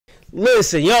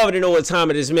Listen, y'all already know what time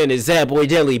it is, man. It's that boy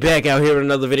Deadly back out here with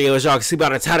another video. As y'all can see by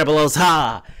the title below,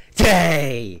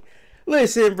 today.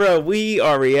 Listen, bro, we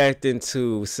are reacting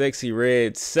to Sexyy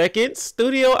Red's second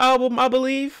studio album, I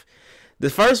believe. The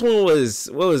first one was,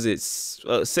 what was it?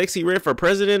 Sexyy Red for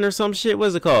President or some shit?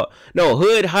 What's it called? No,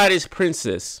 Hood Hottest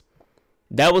Princess.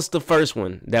 That was the first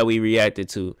one that we reacted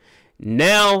to.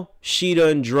 Now she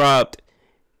done dropped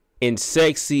In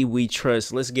Sexy We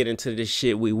Trust. Let's get into this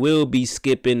shit. We will be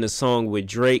skipping the song with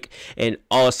Drake and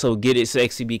also Get It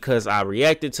Sexy because I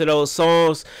reacted to those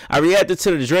songs. I reacted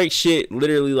to the Drake shit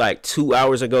literally like 2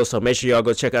 hours ago, so make sure y'all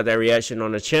go check out that reaction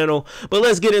on the channel. But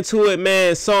let's get into it,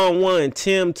 man. Song 1,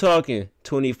 Tim Talking,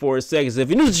 24 seconds. If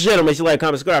you're new to the channel, make sure you like,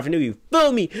 comment, subscribe if you're new. You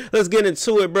feel me? Let's get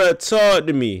into it, bro. Talk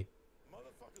to me.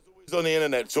 On the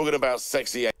internet talking about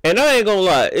Sexyy. And I ain't gonna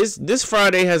lie, this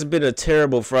Friday has been a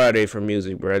terrible Friday for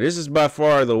music, bro. This is by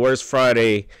far the worst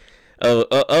Friday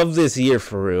of this year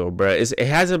for real, bro. It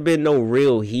hasn't been no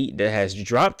real heat that has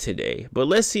dropped today. But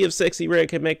let's see if Sexyy Red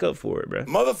can make up for it, bro.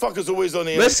 Motherfuckers always on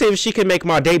the internet. Let's see if she can make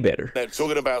my day better. They're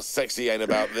talking about Sexyy ain't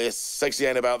about this, Sexyy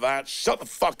ain't about that. Shut the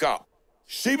fuck up.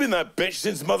 She been that bitch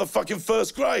since motherfucking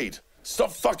first grade.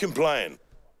 Stop fucking playing.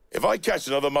 If I catch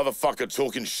another motherfucker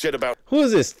talking shit about... Who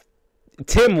is this?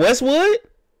 Tim Westwood?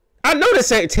 I know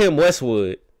this ain't Tim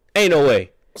Westwood. Ain't no way.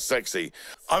 Sexy,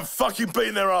 I'm fucking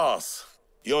beating their ass.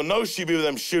 You'll know she be with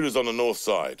them shooters on the north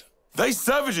side. They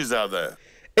savages out there.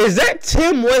 Is that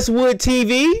Tim Westwood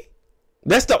TV?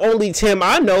 That's the only Tim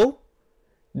I know.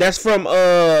 That's from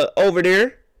over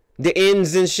there. The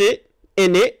ends and shit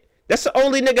in it. That's the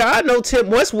only nigga I know, Tim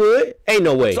Westwood. Ain't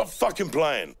no way. Stop fucking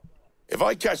playing. If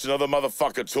I catch another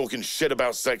motherfucker talking shit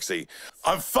about Sexy,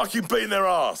 I'm fucking beating their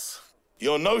ass.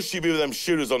 You'll know she be with them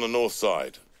shooters on the north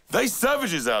side. They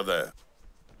savages out there.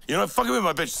 You know, fucking with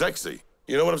my bitch Sexy.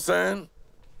 You know what I'm saying?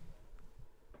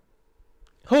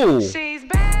 Who? She's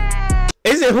back.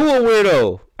 Is it who a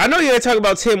weirdo? I know you ain't talking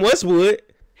about Tim Westwood.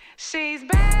 She's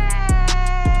back.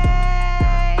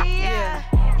 Yeah.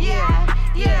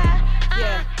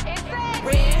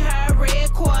 Red hair,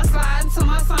 red cord sliding to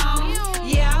my song.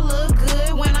 Yeah, I look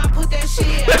good when I put that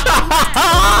shit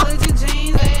on. Legit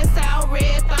jeans, ass out,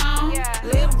 red thong.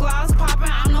 Lip gloss popping,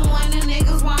 I'm the one that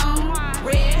niggas want.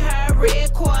 Red hair,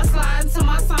 red cord sliding to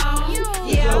my song.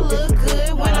 Yeah, I look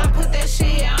good when I put that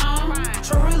shit on.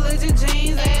 True religion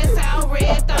jeans, ass out,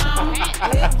 red thong.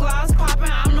 Lip gloss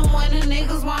popping, I'm the one that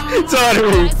niggas want. Talk to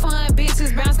me. Like fun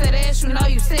bitches bounce that ass, you know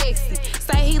you sexy.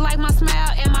 Say he like my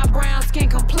smile and my brown skin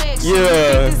complexion.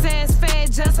 Yeah. His ass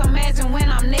fat, just imagine when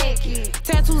I'm naked.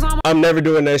 Tattoos on my... I'm never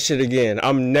doing that shit again.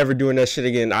 I'm never doing that shit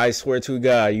again. I swear to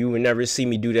God, you will never see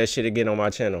me do that shit again on my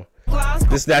channel.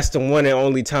 That's the one and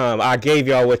only time. I gave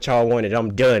y'all what y'all wanted.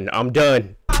 I'm done. I'm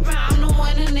done. I'm the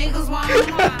one that niggas want.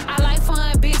 I like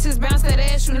fun bitches bounce that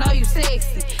ass, you know you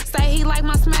sexy. Say he like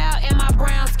my smile and my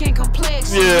brown skin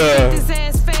complexion. Yeah. His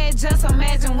ass fat, just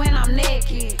imagine when I'm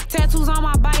naked. Tattoos on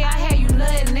my body, I had you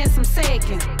nutting in some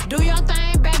seconds. Do your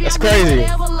thing, baby. That's crazy.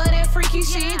 Never love that freaky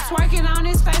shit. Twerking on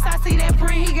his face, I see that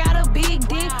print. He got a big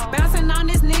dick. Bouncing on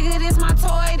this nigga, this my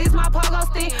toy, this my pogo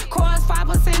stick. Cost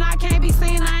 5%, I can't be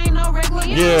seen. I ain't no regular.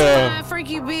 Yeah.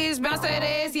 Freaky bitch, bounce that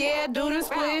ass, yeah, do the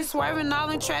split. Swerving all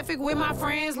in traffic with my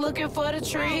friends, looking for the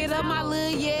tree. Hit up my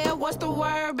little, yeah, what's the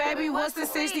word, baby? What's the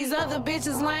 60s? Other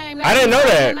bitches lame. I didn't know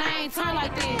that. I ain't turn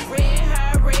like this. Red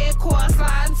hair, red cord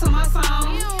sliding to my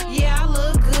song. Yeah, I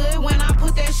look good when I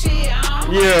put that shit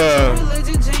on. Yeah.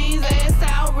 Religion jeans, ass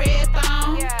out, red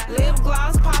thong. Lip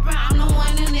gloss popping, I'm the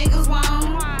one that niggas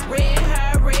want. Red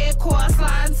hair, red cord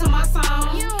sliding to my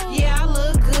song. Yeah, I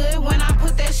look good when I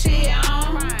put that shit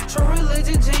on. True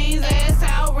religion jeans, ass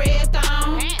out, red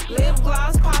thong. Lip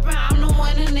gloss popping, I'm the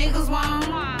one that niggas want.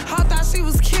 I thought she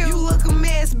was cute. You look a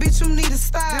mess, bitch, you need to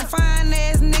stop. Fine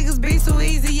ass niggas be too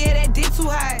easy, yeah, that dick too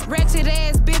high. Wretched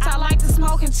ass bitch, I like to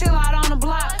smoke and chill out on the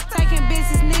block. Taking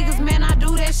bitches, niggas, man, I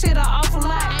do that shit an awful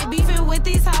lot. Ain't beefing with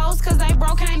these hoes, cause they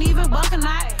broke, can't even buck a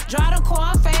knot. Drive the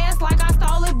car fast like I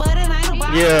stole it, but it ain't a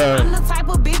box. Yeah. I'm the type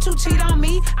of bitch who cheat on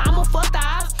me, I'ma fuck the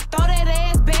ops. Throw that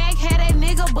ass back, had that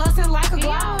nigga bustin' like a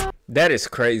glock. That is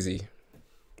crazy.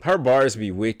 Her bars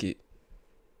be wicked.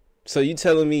 So you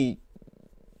telling me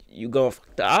you gonna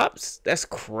fuck the ops? That's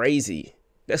crazy.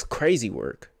 That's crazy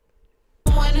work.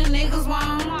 One of niggas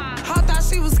want. I thought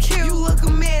she was cute. You look a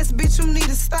mess, bitch, you need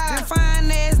to stop.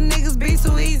 Fine ass niggas be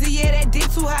too easy, yeah, that dick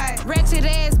too high. Wretched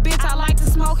ass bitch, I like to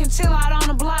smoke and chill out on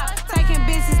the block. Taking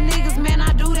bitches, niggas, man,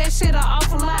 I do that shit an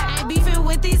awful lot. Ain't beefing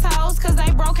with these hoes, cause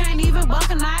they broke, can't even buck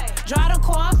a knot. Drive the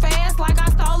car fast like I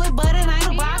stole it, but it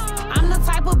ain't a box. I'm the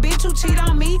type of bitch who cheat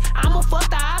on me, I'ma fuck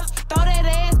the ops. Throw that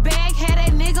ass back, had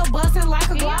that nigga bustin' like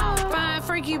a glock. Fine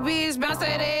freaky bitch, bounce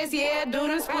that ass, Benz, yeah, do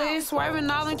the split. Swerving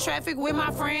all in traffic with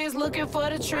my friends, looking for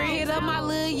the tree. Hit up my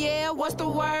lil', yeah, what's the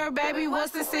word, baby?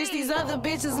 What's the 60s? Other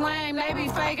bitches lame, they be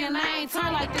faking, I ain't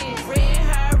turn like this. Red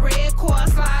hair, red core,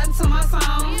 sliding to my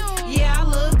song. Yeah, I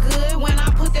look good when I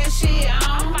put that shit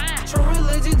on. True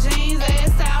religion jeans,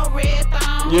 ass out, red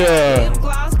thong. Yeah. Lip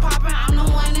gloss popping, I'm the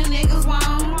one the niggas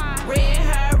want. Red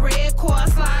hair, red core,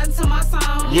 sliding to my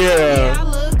song. Yeah. I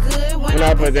look good when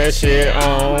I put that shit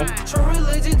on. True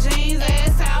religion jeans,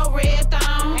 ass out, red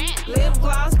thong. Lip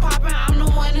gloss popping, I'm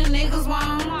the one the niggas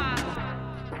want.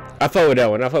 I fuck with that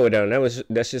one. I fuck with that one.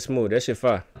 That shit smooth. That shit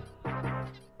fire.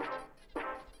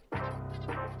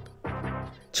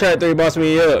 Track 3 boss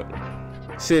me up.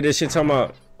 See this shit talking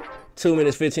about 2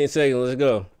 minutes 15 seconds. Let's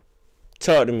go.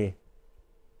 Talk to me.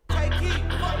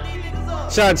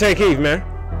 Shout out to Take Keith, man.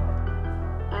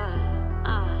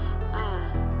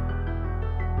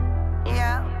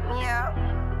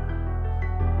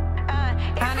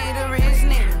 I need a rich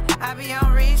nigga. I be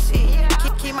on rich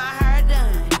shit. Keep my hair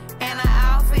done and an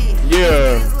outfit.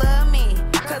 Yeah. Niggas love me,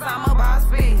 cause I'm a boss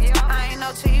bitch. I ain't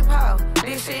no cheap hoe.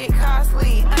 This shit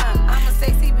costly. I'm a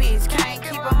sexy bitch. Can't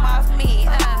keep them off me.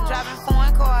 Driving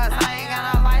foreign cars. I ain't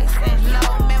got no license.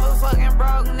 No member fucking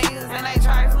broke niggas and they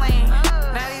trifling.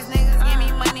 Now these niggas give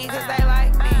me money cause they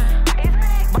like me.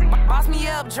 Boss me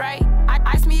up, Drake.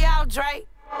 Ice me out, Drake.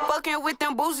 Fucking with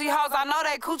them bougie hoes, I know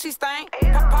they coochie stink.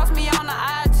 Post me on the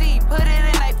IG, put it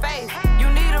in they face. You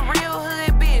need a real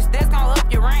hood bitch, that's gon'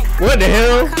 up your rank. What the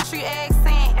hell? Country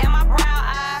accent and my brown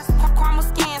eyes. Caramel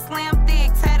skin, slim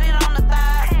thick, tatted on the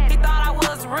thighs. He thought I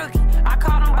was a rookie, I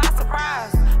caught him by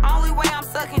surprise. Only way I'm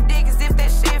sucking dick is if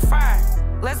that shit fire.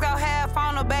 Let's go have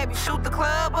fun, oh baby, shoot the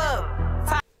club up.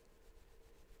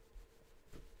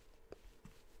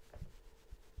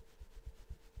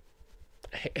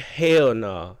 Hell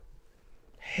no.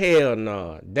 Hell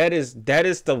no. That is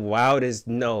the wildest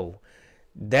no.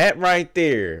 That right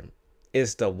there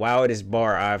is the wildest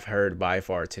bar I've heard by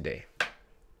far today.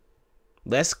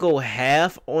 Let's go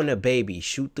half on a baby,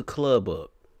 shoot the club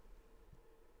up.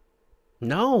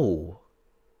 No.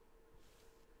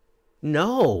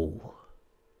 No.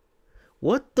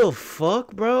 What the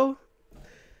fuck, bro?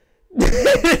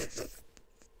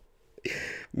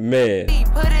 Man.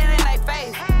 Put it in their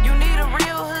face. You need a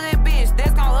real hood bitch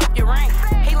that's gon' up your rank.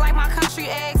 He like my country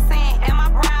accent and my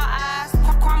brown eyes.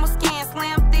 Caramel skin,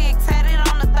 slim thick, tatted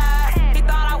on the thighs. He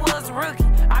thought I was a rookie,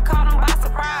 I caught him by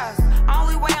surprise.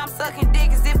 Only way I'm sucking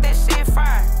dick is if that shit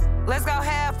fire. Let's go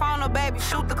have fun, oh baby,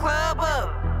 shoot the club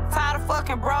up. Tired of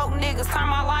fucking broke niggas, turn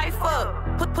my life up.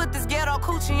 Put this ghetto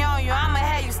coochie on you, I'ma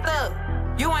have you stuck.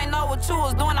 You ain't know what you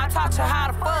was doing, I taught you how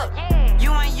to fuck.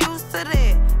 You ain't used to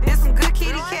that, this some good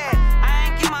kitty cat.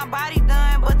 I ain't get my body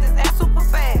done, but this ass super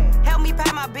fat. Help me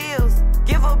pay my bills,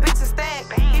 give a bitch a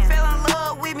stack. He fell in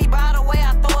love with me, by the way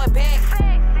I throw it back.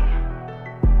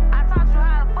 I taught you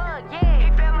how to fuck, yeah.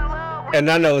 He fell in love with me.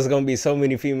 And I know it's gonna be so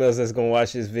many females that's gonna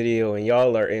watch this video, and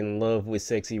y'all are in love with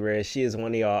Sexyy Red. She is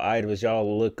one of y'all idols.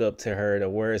 Y'all look up to her. The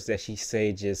words that she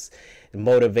say just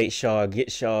motivate y'all,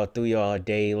 get y'all through y'all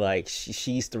day. Like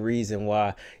she's the reason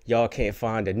why y'all can't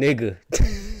find a nigga.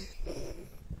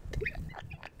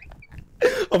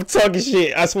 I'm talking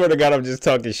shit. I swear to God, I'm just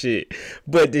talking shit.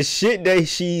 But the shit that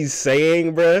she's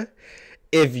saying, bruh,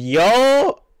 if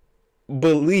y'all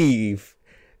believe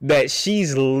that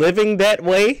she's living that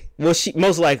way, well, she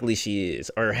most likely she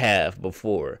is or have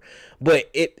before.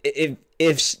 But if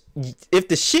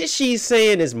the shit she's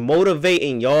saying is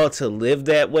motivating y'all to live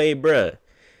that way, bruh,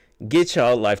 get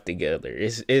y'all life together.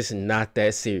 It's not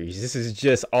that serious. This is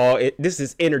just this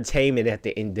is entertainment at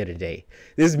the end of the day.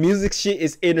 This music shit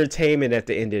is entertainment at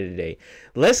the end of the day.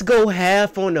 Let's go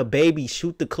half on a baby,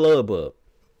 shoot the club up.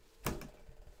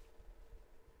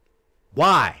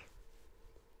 Why?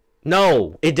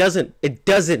 No, it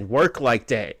doesn't work like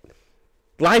that.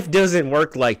 Life doesn't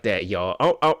work like that, y'all.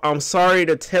 I'm sorry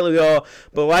to tell y'all,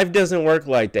 but life doesn't work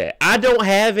like that. I don't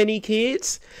have any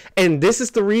kids, and this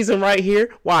is the reason right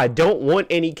here why I don't want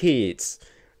any kids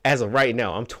as of right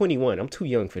now. I'm 21. I'm too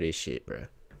young for this shit, bro.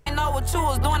 I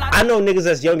know niggas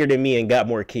that's younger than me and got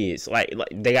more kids. Like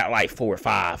they got like 4 or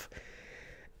 5.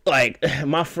 Like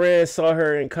my friend saw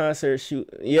her in concert.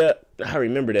 Yeah, I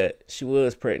remember that. She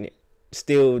was pregnant,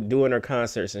 still doing her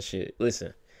concerts and shit.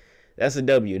 Listen. That's a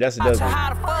W. That's a W.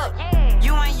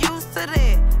 You ain't used to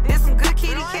that. This some good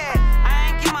kitty cat.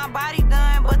 I ain't get my body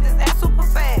done, but this ass super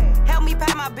fat. Help me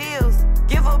pay my bills.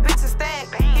 Give a bitch a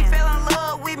stack. He fell in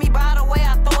love with me, by the way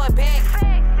I throw it back.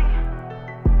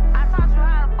 I taught you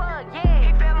how to fuck,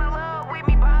 yeah. He fell in love with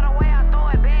me, by the way I throw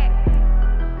it back.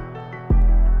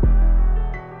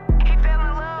 He fell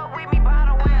in love with me, by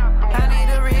the way I throw it back. I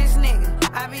need a rich nigga.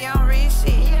 I be on rich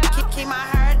shit.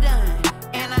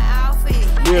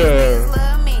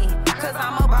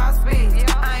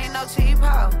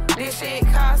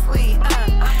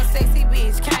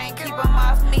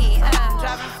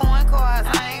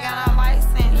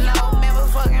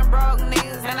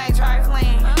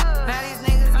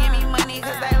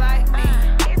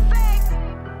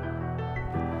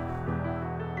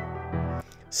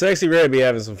 Sexy Red be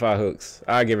having some fire hooks.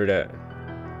 I'll give her that.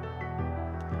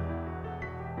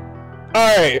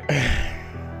 Alright.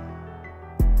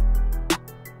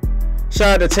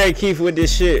 Shout out to Tay Keith with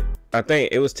this shit. I think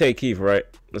it was Tay Keith, right?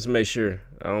 Let's make sure.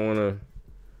 I don't want to.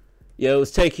 Yeah, it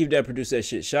was Tay Keith that produced that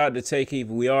shit. Shout out to Tay Keith.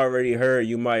 We already heard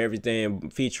You My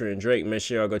Everything featuring Drake. Make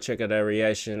sure y'all go check out that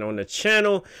reaction on the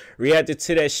channel. Reacted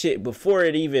to that shit before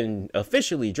it even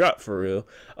officially dropped for real.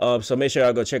 So make sure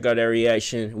y'all go check out that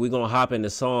reaction. We're going to hop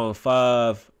into song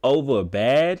 5 Over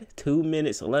Bad. 2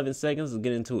 minutes, 11 seconds. Let's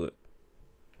get into it.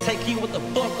 Tay Keith with the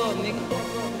fuck up,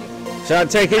 nigga. Shout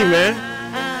out to Tay Keith, man.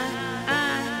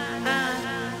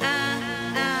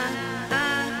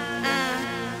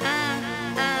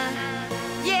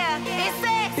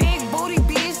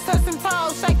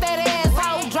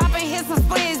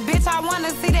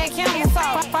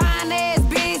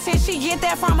 Get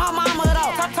that from her mama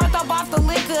though. Turned up off the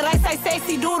liquor, they say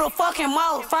Sexy do the fucking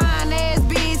most. Fine ass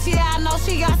bitch, yeah, I know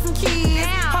she got some kids.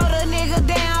 Hold a nigga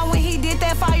down when he did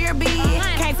that fire beat.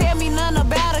 Can't tell me nothing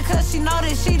about her, cause she know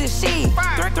that she the shit.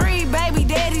 Three baby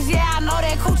daddies, yeah, I know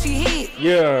that coochie hit.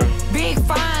 Yeah. Big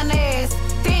fine ass,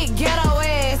 thick ghetto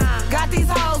ass. Got these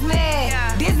hoes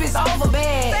mad, this bitch over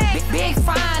bad. Big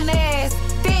fine ass,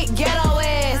 thick ghetto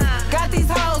ass. Got these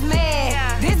hoes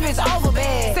mad, this bitch over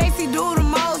bad. Sexy do the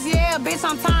most, yeah, bitch,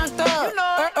 I'm turned up. You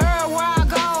know where I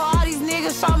go, all these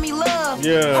niggas show me love.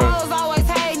 Yeah. Hoes always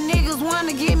hate, niggas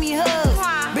wanna give me hugs.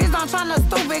 Bitch, don't tryna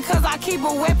stupid, cause I keep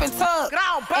a weapon tucked.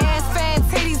 Ass fat,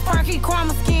 titties perky,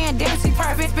 caramel skin, damn she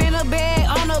perfect. Spin a bag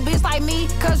on a bitch like me,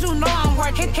 cause you know I'm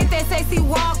working. Hit that sexy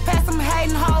walk, past some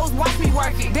hating hoes, watch me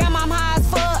work it. Damn, I'm high as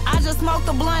fuck, I just smoked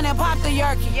the blunt and popped the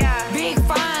yerky. Big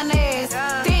fine ass,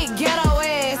 thick ghetto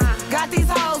ass. Got these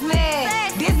hoes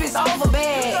mad, this bitch over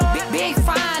bad. Big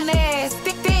fine ass,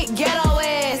 thick ghetto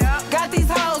ass. Got these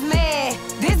hoes mad,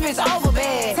 this bitch over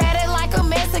bad. Tatted like a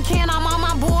Mexican, I'm on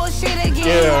my bullshit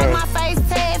again. Like my face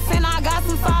tats and I got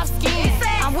some soft skin.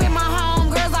 I'm with my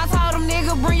homegirls, I told them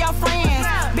nigga bring your friends.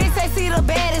 Bitch, they see the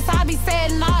baddest, I be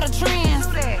setting all the trends.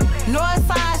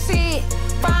 Northside shit,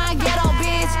 fine ghetto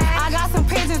bitch. I got some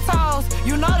pigeon toes,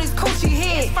 you know this coochie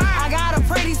hit. I got a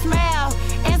pretty smile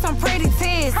and some pretty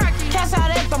tits. Cash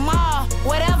out at the mall,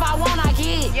 whatever I want I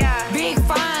get. Big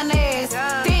fine ass,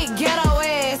 thick ghetto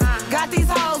ass. Got these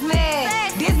hoes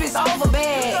mad, this bitch over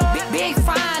bad. Big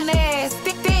fine ass,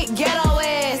 thick ghetto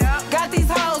ass. Got these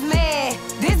hoes mad,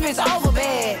 this bitch over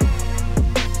bad.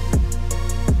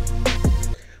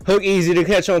 Hook easy to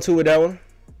catch on to with that one.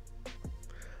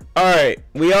 Alright,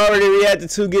 we already reacted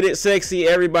to Get It Sexy.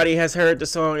 Everybody has heard the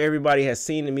song. Everybody has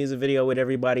seen the music video with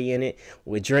everybody in it.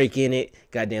 With Drake in it.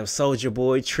 Goddamn Soulja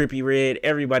Boy, Trippie Redd.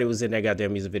 Everybody was in that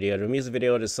goddamn music video. The music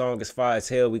video of the song is fire as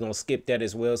hell. We're going to skip that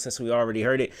as well since we already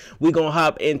heard it. We're going to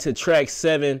hop into track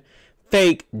 7.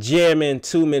 Fake Jamming.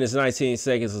 2 minutes, 19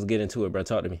 seconds. Let's get into it, bro.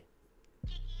 Talk to me.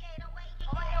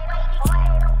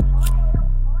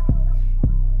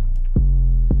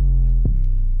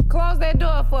 Close that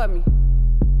door for me.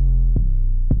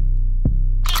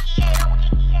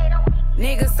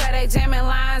 Niggas say they jamming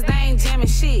lines, they ain't jamming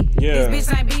shit. Yeah. These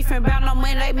bitches ain't beefing about no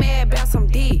money, they mad about some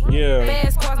dick. Yeah.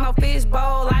 Fast cars, no fish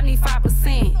bowl, I need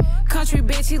 5%. Country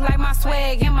bitch, he like my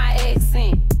swag and my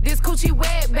accent. This coochie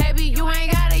wet, baby, you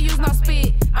ain't gotta use no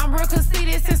spit. I'm real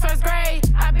conceited since first grade,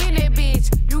 I been that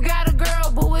bitch. You got a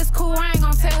girl, boo, it's cool, I ain't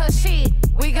gon' tell her shit.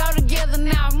 We go together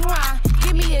now, mwah,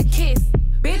 give me a kiss.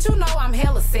 Bitch, you know I'm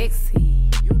hella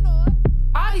sexy. You know it.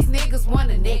 All these niggas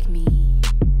wanna neck me.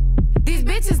 These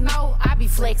bitches know I be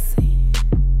flexing.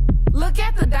 Look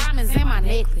at the diamonds in my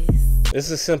necklace. It's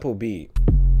a simple beat.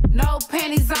 No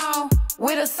panties on,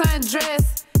 with a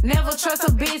sundress. Never trust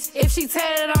a bitch if she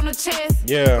tatted on the chest.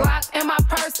 Yeah. Glock in my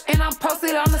purse and I'm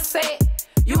posted on the set.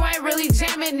 You ain't really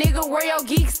jamming, nigga, where your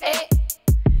geeks at?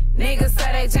 Niggas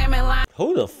say they jamming line.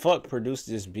 Who the fuck produced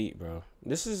this beat, bro?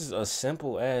 This is a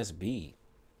simple ass beat.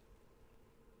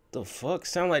 The fuck?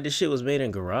 Sound like this shit was made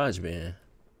in GarageBand.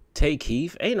 Tay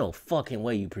Keith? Ain't no fucking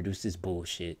way you produced this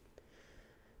bullshit.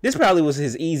 This probably was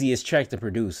his easiest track to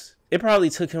produce. It probably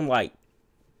took him like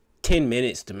 10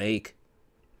 minutes to make.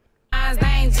 They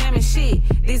ain't jamming shit.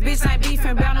 These bitches ain't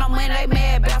beefing about no money, they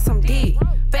mad about some dick.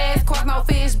 Fast cars, no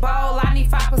fish bowl, I need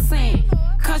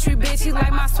 5%. Country bitch, he like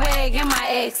my swag and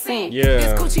my accent. Yeah.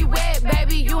 This coochie wet,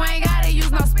 baby, you ain't gotta use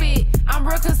no spit. I'm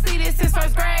real conceited since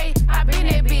first grade, I been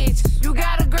that bitch. You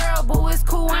got a girl, boo, it's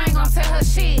cool, I ain't gon' tell her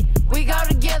shit. We go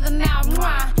together now,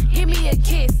 mwah, give me a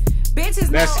kiss. Bitches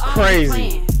know That's I'm crazy.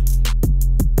 playing.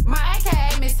 My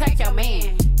AKA mistake your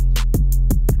man.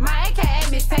 My AKA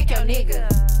mistake your nigga.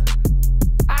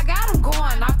 I got him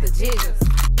going off the jiggers.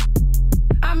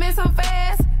 I'm in some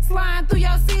fast, sliding through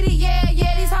your city, yeah,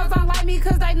 these hoes don't like me me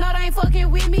cause they know they ain't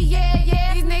fucking with me, yeah,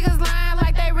 yeah. These niggas lying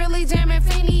like they really jamming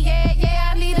Finny, yeah,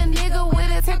 yeah. I need a nigga with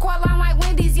a 10 quad line like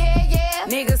Wendy's, yeah, yeah.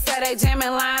 Niggas say they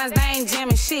jamming lines, they ain't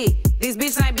jamming shit. These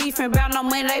bitches ain't beefing about no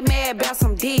money, they mad about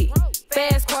some dick.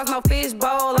 Fast cars, no fish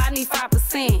bowl, I need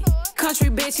 5%. Country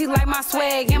bitch, he like my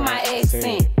swag and my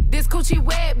accent. This coochie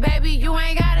wet, baby, you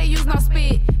ain't gotta use no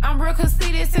spit. I'm real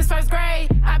conceited since first grade,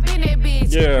 I been that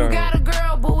bitch. Yeah. You got a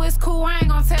girl, boo, it's cool, I ain't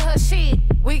gonna tell her shit.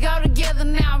 We go together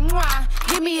now, mwah,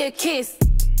 give me a kiss.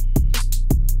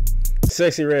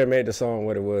 Sexyy Red made the song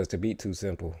what it was. The beat too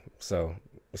simple, so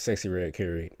Sexyy Red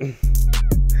carried.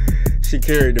 She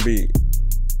carried the beat,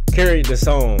 carried the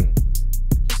song.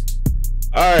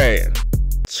 All right,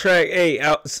 track 8,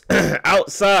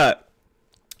 Outside,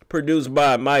 produced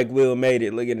by Mike Will Made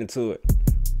It. Let's get into it.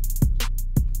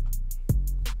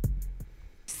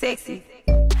 Sexy.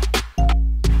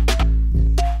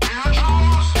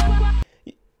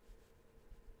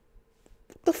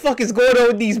 What the fuck is going on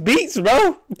with these beats,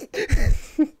 bro?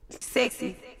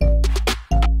 Sexy.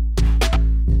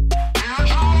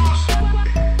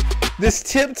 This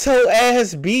tiptoe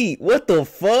ass beat. What the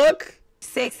fuck?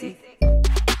 Sexy.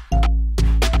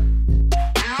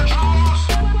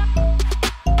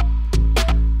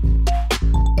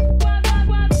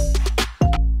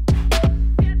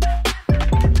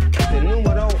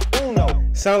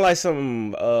 Sound like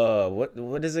some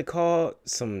what is it called?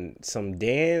 Some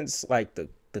dance, like the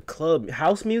club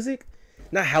house music?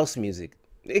 Not house music.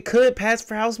 It could pass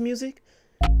for house music.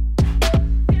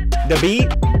 The beat?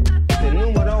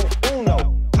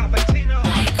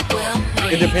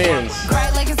 It depends.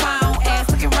 Great like it's on,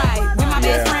 ass looking right. With my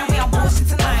best friend, we on bullshit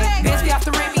tonight. Bitch, be off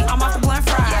the Remy, I'm off the blunt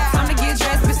fry. Time to get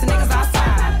dressed, bitch, the niggas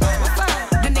outside.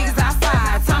 The niggas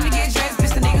outside. Time to get dressed,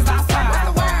 bitch, the niggas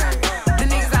outside. The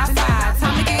niggas outside.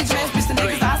 Time to get dressed, bitch, the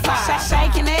niggas outside.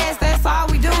 Shaking ass, that's all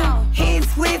we do. Head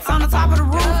splits on the top of the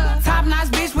roof. Top notch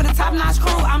bitch with a top notch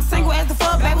crew. I'm single as the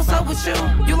fuck, baby, what's up with you?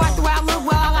 You like the way I look,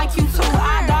 well, I like you too.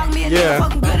 I dog me a nigga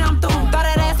fucking good and I'm through. Throw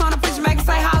that ass on the picture, make it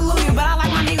say hallelujah. But I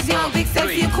like my niggas young, big,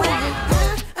 sexy, and cool.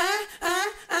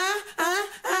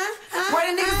 Where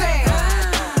the niggas at?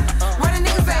 Where the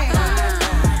niggas at?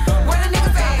 Where the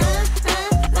niggas at?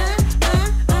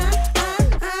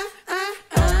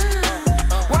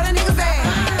 Where the niggas at?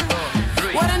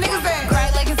 Where the niggas at?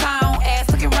 Great leggings on, ass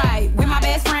looking right. With my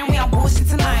best friend, we on bullshit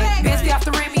tonight. Bitch, be off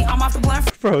the Remy, I'm off the blunt.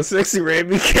 Bro, Sexyy Red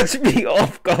be catching me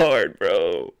off guard,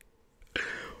 bro.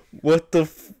 What the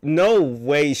no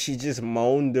way she just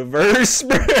moaned the verse,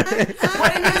 bro. Where the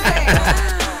niggas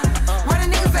at? Where the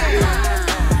niggas at?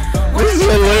 This is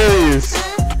hilarious.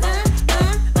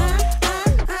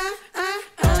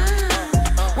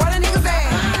 Where the niggas at?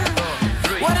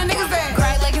 Where the niggas at?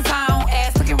 Great leggings on,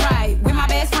 ass looking right. With my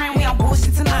best friend, we on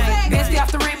bullshit tonight. Bitch, be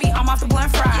off the Remy, I'm off the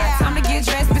blunt fry. Time to get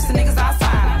dressed, bitch, the niggas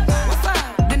outside.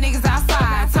 The niggas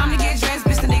outside. Time to get dressed,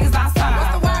 bitch, the niggas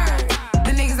outside.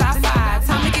 The niggas outside.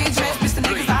 Time to get dressed, bitch, the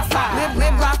niggas outside.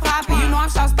 Lip gloss popping, you know I'm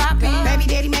so stopping. Baby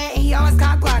daddy mad and he always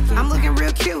cock blocking. I'm looking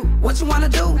real cute. What you wanna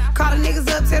do? Call the niggas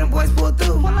up, tell the boys pull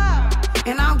through.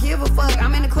 And I don't give a fuck.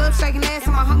 I'm in the club shaking ass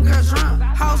and my homegirl drunk.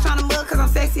 Hoes tryna mug cause I'm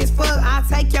sexy as fuck. I'll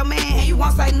take your man and you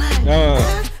won't say nothing. Where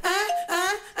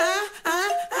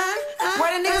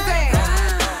the niggas at?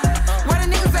 Where the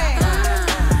niggas at?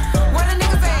 Where the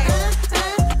niggas at?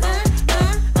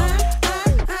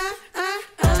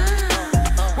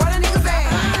 Where the niggas at?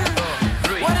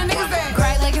 Where the niggas at?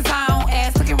 Great leggings on,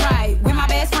 ass looking right. With my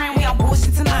best friend, we on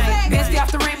bullshit tonight. Bitch, be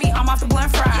off the Remy, I'm off the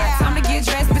blunt fry. Time to get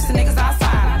dressed, bitch, the niggas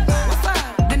outside.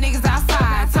 The niggas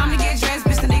outside. Time to get dressed,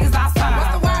 bitch, the niggas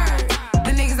outside.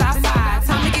 The niggas outside.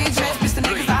 Time to get dressed, bitch, the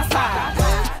niggas outside.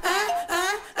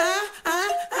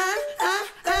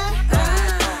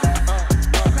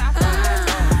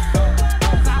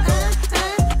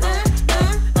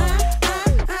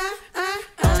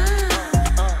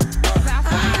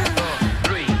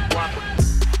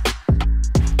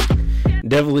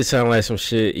 Definitely sound like some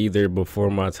shit either before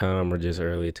my time or just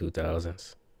early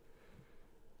 2000s.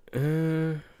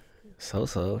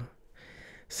 So.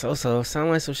 Sound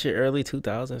like some shit early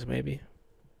 2000s maybe.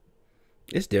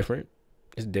 It's different.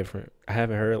 It's different. I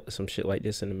haven't heard some shit like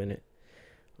this in a minute.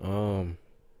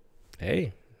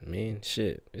 Hey, I mean,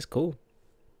 shit, it's cool.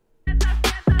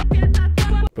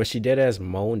 But she dead ass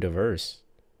moaned the verse.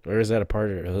 Or is that a part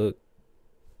of the hook?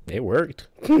 It worked.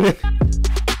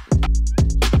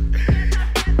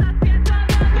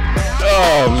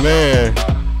 Oh man.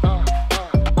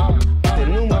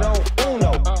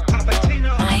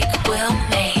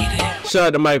 Shout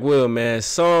out to Mike Will, man.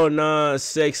 Song 9,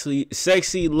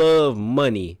 Sexy Love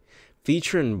Money.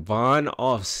 Featuring Vaughn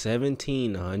off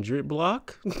 1700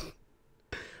 block.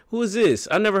 Who is this?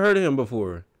 I never heard of him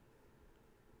before.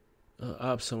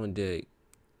 Ops on Deck.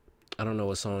 I don't know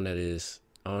what song that is.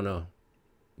 I don't know.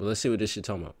 But let's see what this shit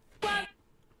talking about.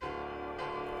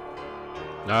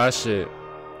 Ah, shit.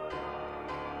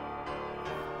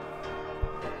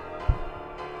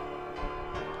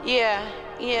 Yeah.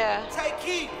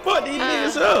 Fuck these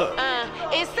niggas up.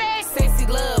 It's Sexy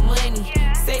love money,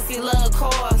 Sexy love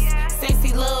cars,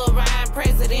 Sexy love riding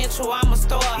presidential, I'm a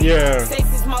star. Yeah.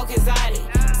 Sexy smoke exotic,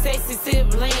 Sexy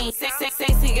sip lean,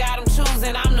 Sexy got them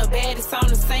choosing, I'm the baddest on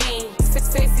the scene.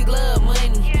 Sexy love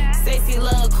money, Sexy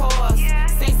love cars,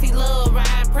 Sexy love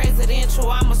riding presidential,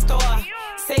 I'm a star.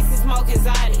 Sexy smoke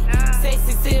exotic,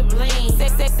 Sexy sip lean,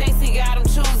 Sexy got them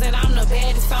choosing, I'm the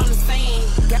baddest on the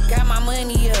scene. Got my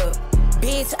money up.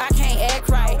 Bitch, I can't act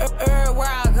right. Everywhere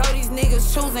I go, these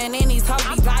niggas choosing and these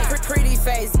hoes be like pretty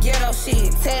face, ghetto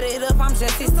shit. Set it up, I'm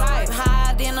just his type.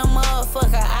 High than a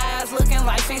motherfucker, eyes looking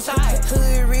like she shy.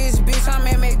 Hood rich bitch, I'm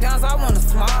at McDonald's, I want a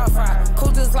small fry.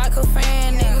 Cool just like a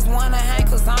fan, niggas wanna hang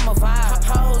cause I'm a vibe.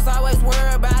 Hoes always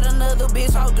worry about another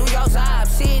bitch, oh do your job.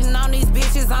 Shitting on these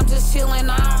bitches, I'm just chilling,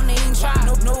 I don't even try.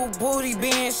 No booty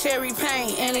being cherry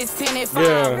paint and it's 10 at 5.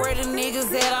 Yeah. Where the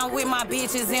niggas that I'm with my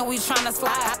bitches and we tryna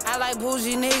slide. I like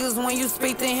bougie niggas, when you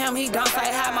speak to him, he don't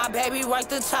say hi. My baby right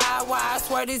the child, why I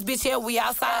swear this bitch, yeah, we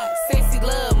outside. Sexy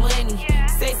love money,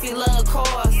 Sexy love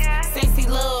cars, Sexy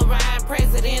love riding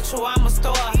presidential, I'm a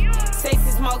star.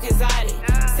 Sexy smoke exotic,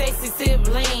 Sexy sip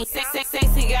lean,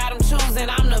 Sexy got them choosing,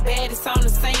 I'm the baddest on the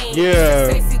scene. Yeah.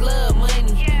 Sexy love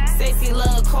money, Sexy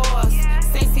love cars,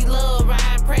 Sexy love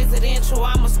riding presidential,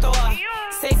 I'm a star.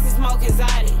 Sexy smoke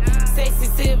exotic, Sexy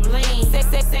sip lean,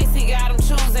 Sexy got them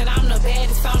choosing, I'm the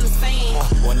baddest on the scene.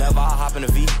 Whenever I hop in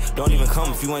the V, don't even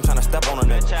come if you ain't tryna step on a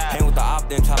nigga. Hang with the op,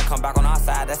 then try to come back on our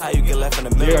side. That's how you get left in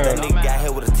the middle. Yeah. That nigga got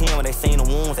hit with a 10 when they seen the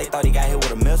wounds. They thought he got hit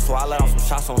with a missile. I let off some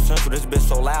shots on Central. This bitch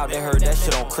so loud, they heard that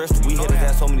shit on Crystal. We hit his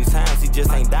ass so many times, he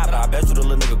just ain't died. But I bet you the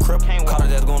little nigga crippled. Caught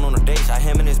his ass going on a date, shot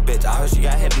him and his bitch. I heard she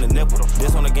got hit in the nipple.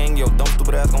 This on the gang, yo, dumb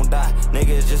stupid ass gon' die. Nigga,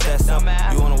 it's just that simple.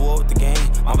 You on a war with the game,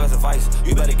 my best advice,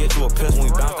 you better get you a pistol.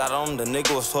 When we bounced out on him, the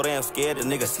nigga was so damn scared. The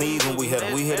nigga sneezed when we hit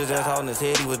him. We hit his ass out in his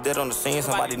head, he was dead on the scene.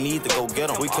 Somebody need to go get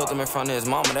him. We killed him in front of his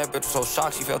mama. That bitch was so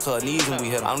shocked she fell to her knees when we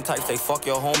hit him. I'm the type to say fuck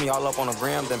your homie all up on the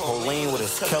gram, then Pauline with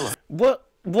his killer. What?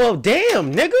 Well,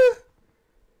 damn, nigga.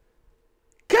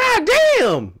 God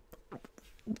damn.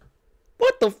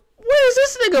 What the? Where is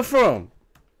this nigga from?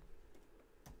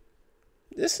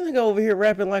 This nigga over here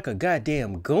rapping like a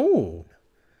goddamn goon.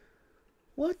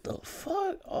 What the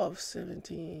fuck? Off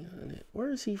 1700.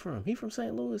 Where is he from? He from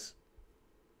St. Louis?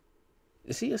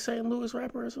 Is he a St. Louis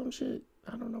rapper or some shit?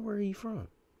 I don't know where he from.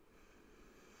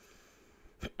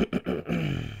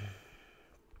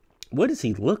 What does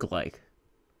he look like?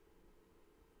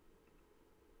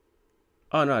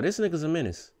 Oh no, this nigga's a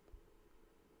menace.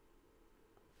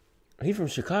 He from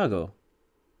Chicago.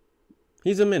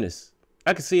 He's a menace.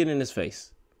 I can see it in his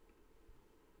face.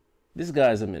 This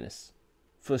guy's a menace.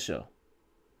 For sure.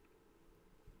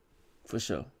 For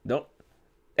sure. Don't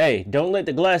let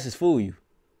the glasses fool you.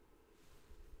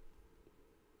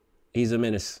 He's a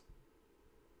menace.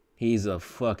 He's a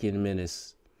fucking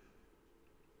menace.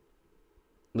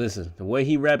 Listen, the way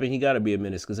he rapping, he gotta be a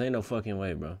menace, cause ain't no fucking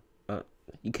way, bro.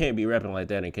 You can't be rapping like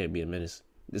that and can't be a menace.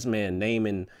 This man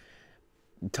naming,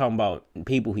 talking about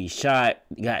people he shot,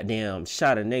 goddamn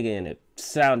shot a nigga and it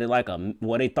sounded like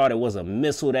they thought it was a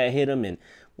missile that hit him and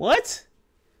what?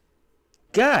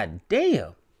 God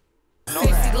damn.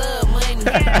 Sexy love money,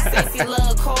 Sexy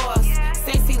love cars,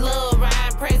 Sexy love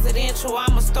riding presidential,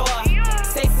 I'm a star.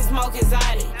 Sexy smoke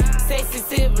exotic, Sexy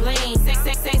sip lean,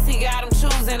 Sexy got them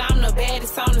choosing, I'm the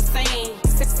baddest on the scene.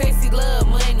 Sexy love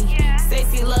money,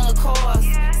 Sexy love cars,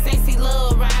 Sexy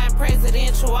love riding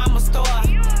presidential, I'm a star.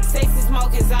 Sexy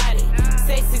smoke exotic,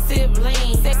 Sexy sip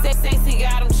lean, Sexy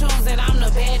got them choosing, I'm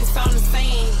the baddest on the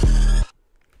scene.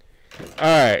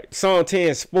 Alright, song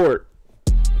 10, Sport.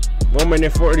 1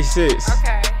 minute 46.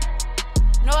 Okay.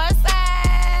 North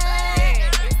side.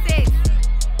 Yeah, it's sexy.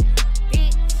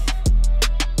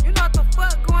 Bitch. You know what the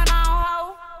fuck going on,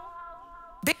 ho?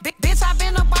 Bitch, I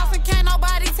been a boss and can't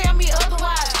nobody tell me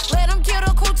otherwise. Let him kill the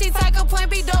coochie, take a point,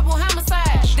 be double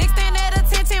homicide. Dick stand at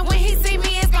attention when he see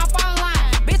me, it's gon' fall in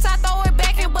line. Bitch, I throw it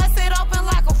back and bust it open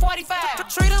like a 45.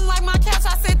 Treat him like my couch,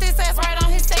 I sit this ass right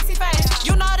on his sexy face.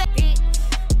 You know that bitch.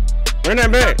 Run that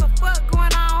back. What the fuck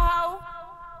going on, ho?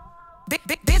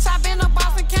 Bitch, I been a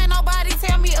boss and can't nobody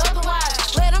tell me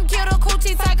otherwise. Let him kill the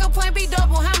coochie, take a point, be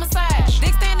double homicide.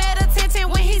 Dick stand at attention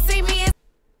when he see me.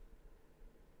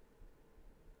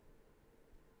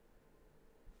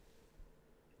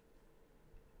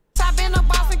 I been a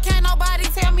boss and can't nobody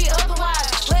tell me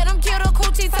otherwise. Let him kill the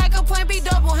coochie, take a point, be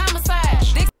double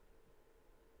homicide.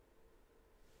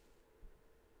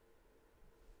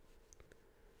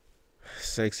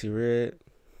 Sexyy Red,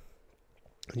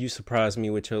 you surprise me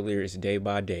with your lyrics day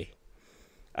by day.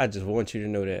 I just want you to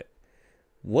know that.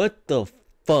 What the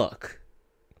fuck?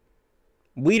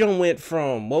 We done went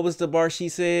from, what was the bar she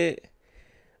said?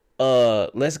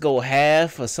 Let's go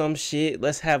half or some shit.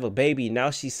 Let's have a baby.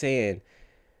 Now she's saying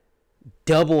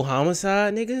double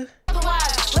homicide, nigga.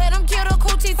 Let him kill the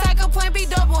coochie, take a plan B,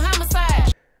 double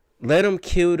homicide. Let him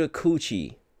kill the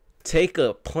coochie. Take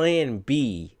a plan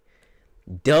B.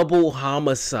 Double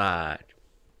homicide.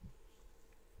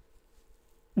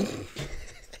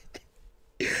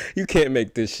 You can't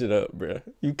make this shit up, bruh.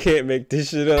 You can't make this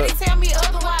shit up. Tell me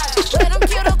otherwise. Let him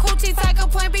kill the coochie, take a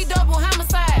plan B, double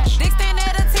homicide. Dick stand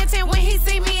at attention when he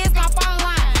see me, it's gon' fall in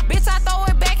line. Bitch, I throw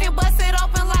it back and bust it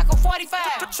open like a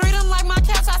 45. Treat him like my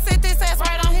couch, I sit this ass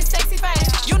right on his sexy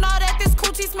face. You know that this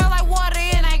coochie smell like water,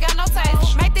 it ain't got no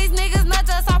taste. Make these niggas not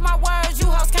just off my words, you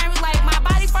hoes can't relate. My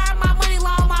body fire, my money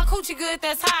long, my coochie good,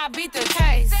 that's how I beat the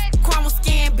case. Caramel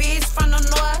skin bitch from the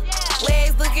north.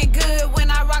 Legs looking good when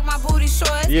I rock my booty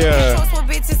shorts. Yeah. Trust what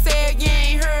bitches said, you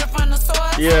ain't heard from the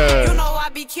source. Yeah. You know I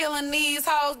be killing these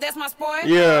hoes, that's my sport.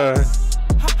 Yeah.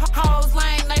 Hoes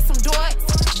lame like some dorks.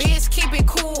 Bitch, keep it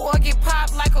cool or get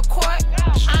popped like a cork.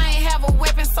 I ain't have a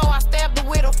weapon, so I stabbed her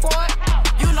with a fork.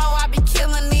 You know I be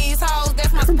killing these hoes,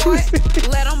 that's my sport.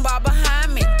 Let him bob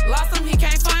behind me. Lost him, he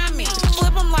can't find me.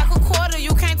 Flip him like a quarter,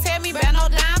 you can't tell me about no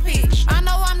dime piece. I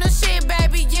know I'm the shit,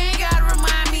 baby, you ain't gotta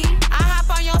remind me. I hop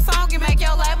on your song and make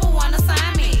your label wanna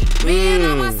sign me. Me and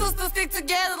all my sisters stick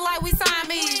together like we sign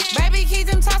me. Baby, keep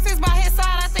them tossers by his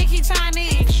side, I think he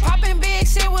Chinese. Popping big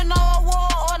shit with no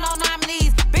award or no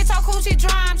nominees. Bitch, our coochie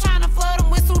dry, I'm trying to flood them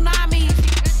with tsunamis.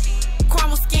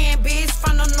 Caramel skin bitch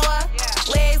from the north.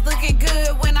 Legs looking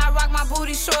good when I rock my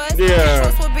booty shorts. Yeah.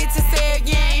 Trust what bitches said,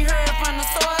 you ain't heard from the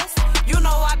source. You know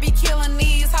I be killing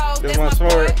these hoes, that's my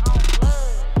sport.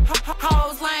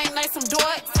 Hoes lame like some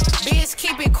dorks. Bitch,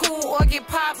 keep it cool or get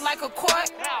popped like a cork.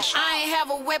 I ain't have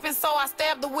a weapon, so I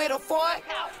stabbed her with a fork.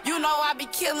 You know I be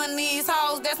killing these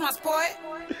hoes, that's my sport.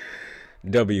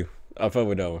 W. I fuck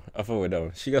with that one. I fuck with that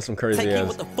one. She got some crazy Take ass. you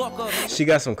what the fuck up. She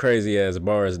got some crazy ass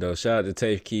bars though. Shout out to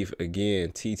Tafe Keith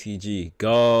again. TTG.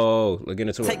 Go. Look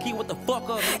into it. Take you what the fuck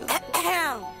up, nigga.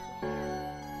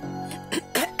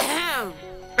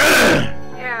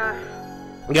 Yeah.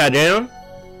 Goddamn.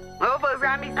 Motherfuckers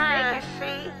got me thinking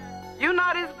shit. You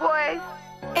know this boy.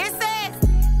 It's sex.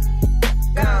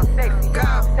 Go, sexy, go,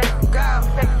 sexy, go,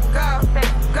 sexy, go,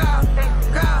 sexy, go, sexy,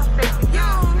 go, sexy, yo.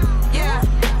 Yeah,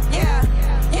 yeah,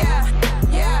 yeah,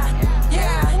 yeah,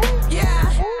 yeah, yeah,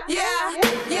 yeah,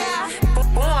 yeah.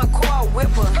 Born core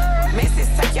whipper. Mrs.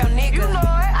 Take your nigga. You know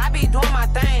it. I be doing my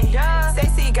thing. Yeah.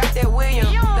 Sexy got that William.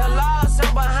 The laws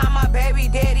jump behind my baby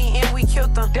daddy and we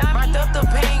killed them. Burnt up the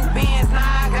pink beans, now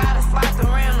I gotta slide the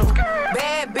rental.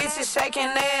 Bad bitches shaking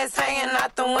ass, hanging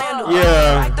out the window.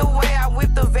 Yeah. Like the way I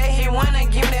whip the vet, he wanna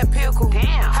give me that pickle.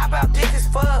 Damn. Hop out thick as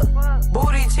fuck.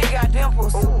 Booty, she got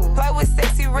dimples. Play with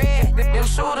Sexyy Red, them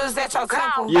shooters at your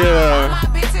temple. Yeah. All my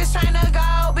bitches tryna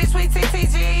go, bitch, we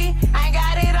TTG. Ain't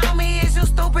got it on me, is you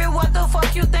stupid? What the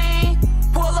fuck you think?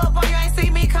 Pull up on you, ain't see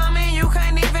me coming, you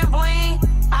couldn't even blink.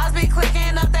 I be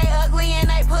clicking up, they ugly and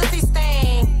they pussy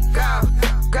sting. Go,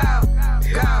 go,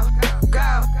 go,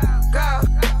 go, go,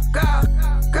 go,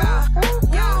 go,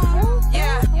 yo,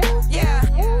 yeah, yeah, yeah,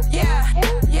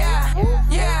 yeah,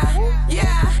 yeah,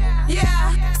 yeah,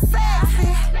 yeah, sexy,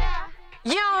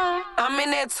 yo. I'm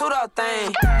in that two-door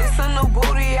thing. It's a new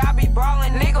booty, I be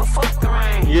brawling, nigga, fuck the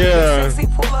rain. Yeah. Sexy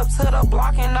pull up to the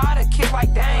block and all the kids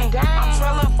like dang. I'm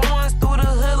trailing phones through the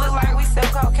hood, look like we sell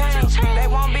cocaine. They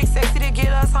want Big Sexy to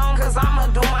get us home, cause I'ma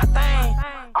do my thing.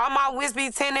 All my whiz be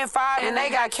 10 and 5, and they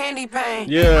got candy paint.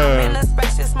 Yeah. I'm in the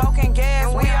spaceship smoking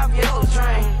gas, we off yellow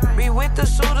train. Be with the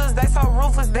shooters, they so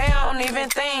ruthless, they don't even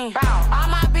think. All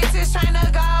my bitches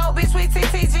tryna go, bitch, we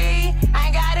TTG.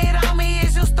 Ain't got it on me,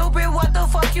 is you stupid? What the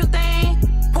fuck you think?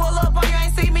 Pull up on you,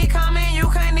 ain't see me coming, you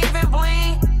couldn't even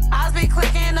blink. I be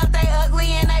clicking up, they ugly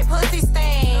and they pussy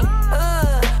sting.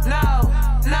 No,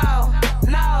 no,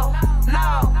 no,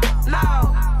 no,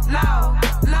 no, no,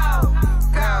 no.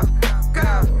 Go,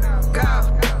 go, go,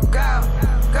 go,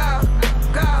 go,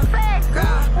 go, go.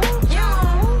 Yo,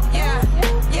 yeah,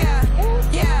 yeah,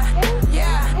 yeah,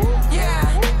 yeah,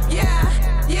 yeah,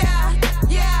 yeah,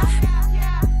 yeah,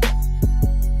 yeah.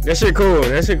 That shit cool.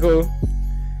 That shit cool.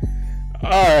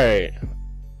 Alright.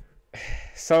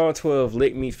 Song 12,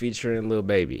 Lick Me featuring Lil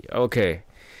Baby. Okay.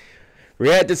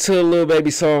 Reacted to a Lil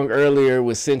Baby song earlier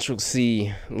with Central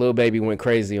C. Lil Baby went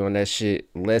crazy on that shit.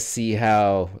 Let's see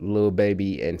how Lil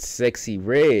Baby and Sexyy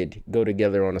Red go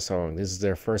together on a song. This is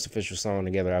their first official song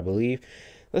together, I believe.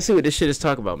 Let's see what this shit is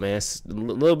talking about, man.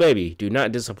 Lil Baby, do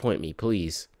not disappoint me,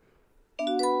 please. So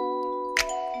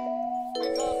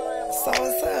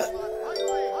what's up?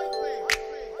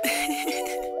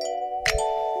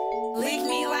 Lick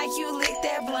me like you lick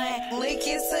that blunt. Lick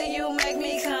it till you make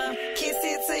me come. Kiss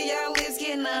it till your lips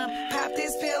get numb. Pop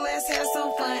this pill, let's have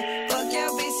some fun. Fuck your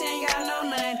bitch, ain't got no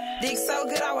none. Dick so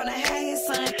good, I wanna have his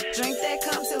son. Drink that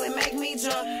cum till it make me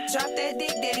drunk. Drop that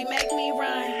dick, daddy, make me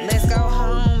run. Let's go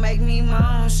home, make me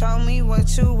moan. Show me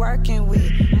what you working with.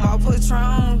 More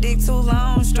Patron, dick too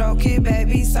long. Stroke it,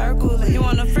 baby, circle it. You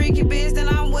want a freaky bitch, then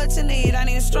I'm what you need. I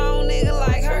need a strong nigga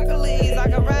like Hercules. I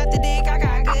can ride the dick, I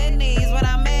got good knees. When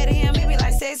I'm mad at him, he be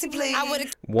like, sexy, please.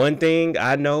 One thing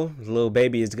I know, Lil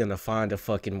Baby is gonna find a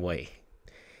fucking way.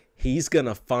 He's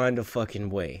gonna find a fucking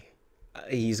way.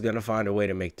 He's gonna find a way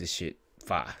to make this shit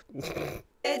fire.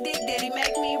 That dick, daddy,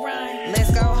 make me run.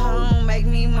 Let's go home, make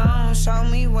me moan. Show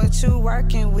me what you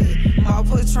working with. More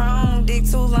Patron, dick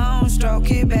too long. Stroke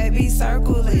it, baby,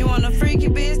 circle it. You want a freaky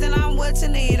bitch, then I'm what you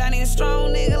need. I need a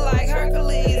strong nigga like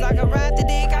Hercules. I can ride the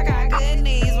dick, I got good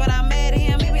knees. When I'm mad at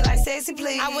him, he be like, sexy,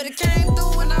 please. I would've came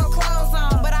through with no clothes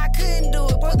on, but I couldn't do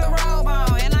it. Put the robe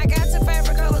on, and I got your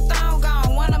favorite color thong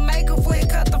on. Wanna make a quick,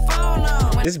 cut the phone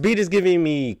on. This beat is giving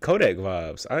me Kodak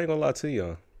vibes. I ain't gonna lie to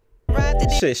y'all.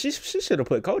 Shit, she should have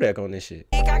put Kodak on this shit.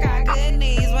 I got good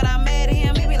knees. When I'm mad at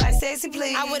him, he be like, sexy,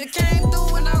 please. I would've came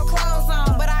through with no clothes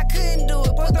on, but I couldn't do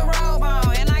it. Put the robe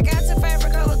on, and I got your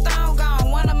favorite color thong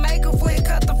on. Wanna make a quick,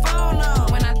 cut the phone on.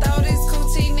 When I throw this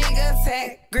coochie nigga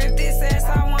attack, grip this ass,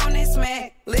 I want it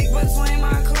smack. Lick between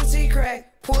my coochie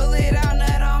crack, pull it out,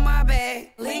 nut on my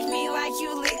back. Lick me like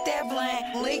you lick that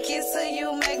blunt. Lick it till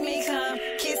you make me come.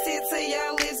 Kiss it till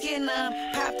your lips get numb.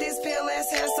 Pop this pill,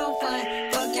 let's have some fun.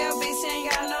 Fuck your bitch,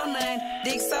 ain't got no none.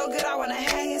 Dick so good, I wanna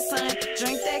have his son.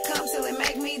 Drink that cum till it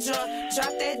make me drunk.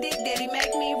 Drop that dick, daddy,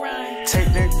 make me run.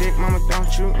 Take that dick, mama,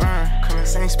 don't you run. Come in the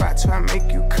same spot till I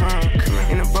make you come.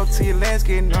 In the boat till your legs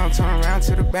get numb. Turn around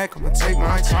to the back, I'ma take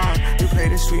my time. You play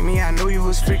this sweet me, I know you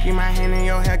was freaky. My hand in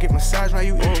your hair, get massage while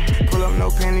you eat. Pull up no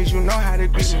panties, you know how to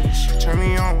do it. Turn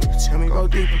me on, you tell me go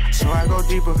deeper. So I go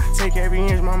deeper. Take every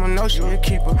inch, mama know she a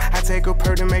keeper. I take a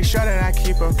purr to make sure that I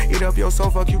keep her. Eat up your soul,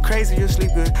 fuck you crazy, you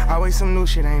sleep good. Always some new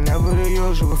shit, ain't never the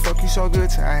usual. Fuck you so good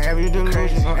till I have you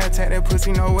delusional. Attack that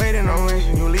pussy, no waiting, no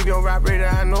waiting. You leave your vibrator,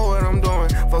 I know what I'm doing.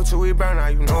 Fuck till we burn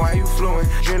out, you know how you fluent.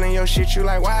 Drilling your shit, you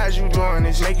like, why is you doing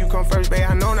this? Make you come first, babe,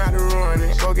 I know not to ruin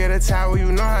it. Go get a towel,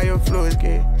 you know how your fluids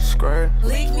get squirt.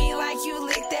 Lick me like you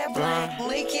lick that blunt.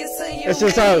 Lick it till you That's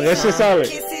just solid, that's just solid.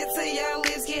 Kiss it till your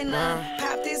lips get numb.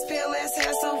 Pop this pill, let's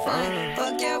have some fun.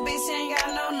 Fuck your bitch, ain't got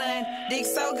no none. Dick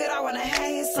so good, I wanna have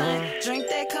his son. Drink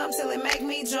that cum till it make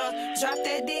me drunk. Drop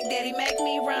that dick, daddy, make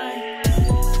me run.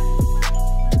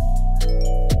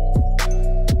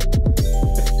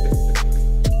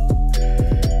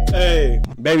 Hey,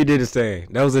 Baby did his thing.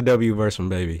 That was a W verse from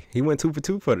Baby. He went 2 for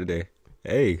 2 for today.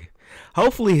 Hey,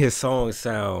 hopefully his songs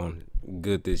sound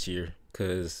good this year,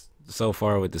 cause so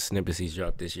far with the snippets he's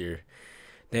dropped this year,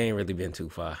 they ain't really been too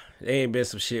far. They ain't been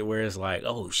some shit where it's like,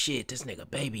 oh shit, this nigga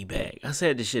Baby back. I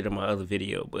said this shit in my other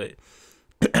video, but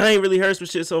I ain't really heard some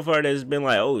shit so far that's been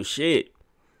like, oh shit.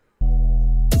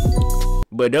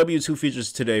 But W2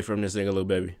 features today from this nigga Lil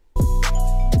Baby.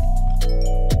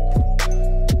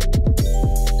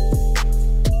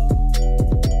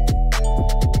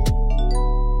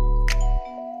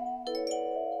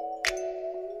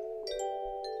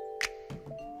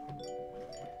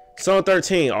 Song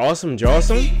 13, Awesome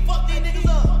Jawsome.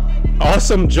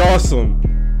 Awesome Jawsome.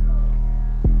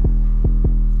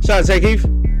 Shout out to Keith.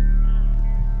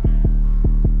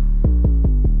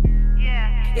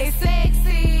 Yeah. It's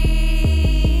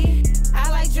sexy. I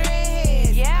like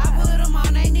dreads. Yeah. I put them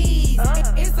on their knees.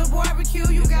 It's a barbecue.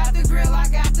 You got the grill. I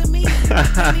got the meat.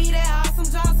 Give me that awesome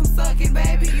Jawsome. Suck it,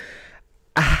 baby.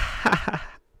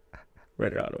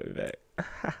 Read it all the way back.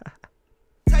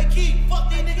 Take heat, fuck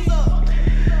these niggas up.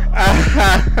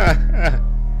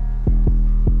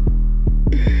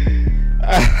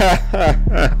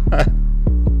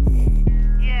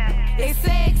 Yeah. It's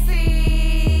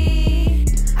sexy.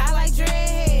 I like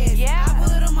dreads. Yeah. I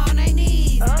put them on their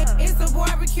knees. It's a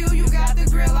barbecue. You got the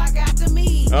grill. I got the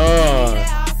meat. Give me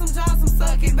that awesome Jawsome.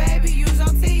 Suck it, baby. Use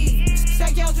your teeth.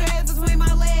 Shake your dreads between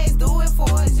my legs. Do it for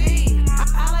a G.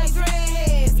 I like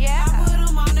dreads. Yeah. I put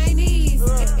them on their knees.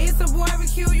 It's a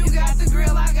barbecue. You got the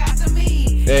grill. I got the meat.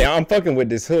 Hey, I'm fucking with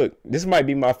this hook. This might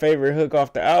be my favorite hook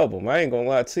off the album. I ain't gonna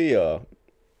lie to y'all.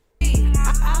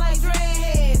 I like dreads.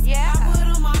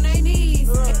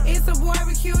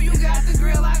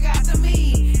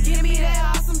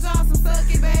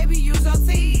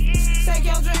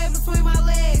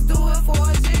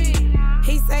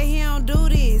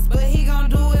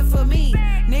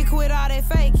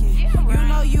 they faking. You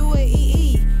know you a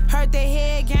EE. Heard that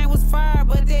head game was fire,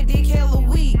 but that dick hella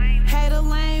weak. Had a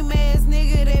lame ass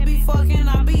nigga that be fucking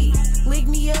I beat. Lick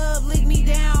me up, lick me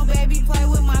down, baby, play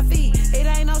with my feet. It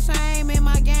ain't no shame in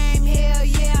my game, hell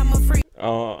yeah, I'm a freak. I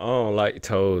don't like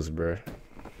toes, bruh.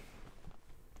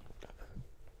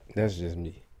 That's just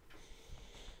me.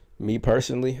 Me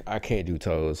personally, I can't do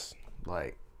toes.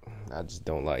 Like, I just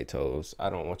don't like toes. I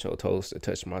don't want your toes to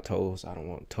touch my toes. I don't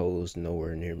want toes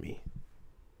nowhere near me.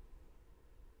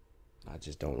 I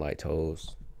just don't like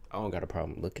toes. I don't got a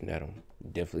problem looking at them.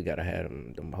 Definitely gotta have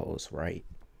them hoes right.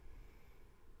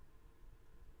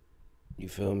 You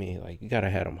feel me? Like, you gotta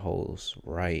have them hoes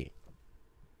right.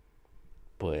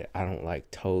 But I don't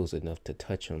like toes enough to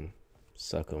touch them,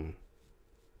 suck them,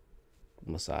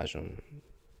 massage them.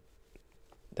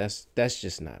 That's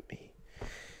just not me.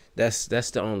 That's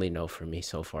the only no for me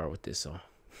so far with this song.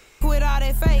 Quit all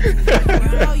that faking.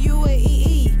 You know you a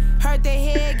EE. Heard that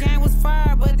head game was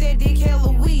fire, but that dick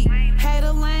hella weak. Had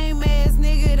a lame ass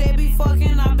nigga that be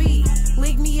fucking I beat.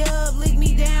 Lick me up, lick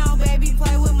me down, baby,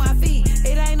 play with my feet.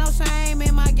 It ain't no shame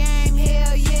in my game,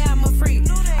 hell yeah, I'm a freak.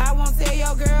 I won't tell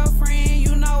your girlfriend,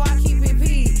 you know I keep it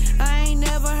P. I ain't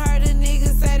never heard a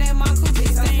nigga say that my coochie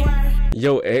stink.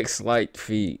 Yo, ex liked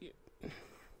feet.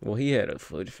 Well, he had a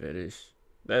foot fetish.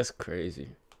 That's crazy.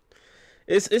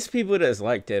 It's people that's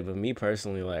like that, but me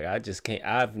personally, like, I just can't.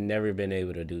 I've never been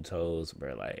able to do toes,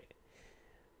 bro. Like,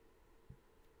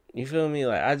 you feel me?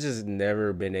 Like, I just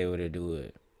never been able to do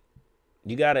it.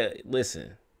 You gotta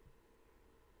listen.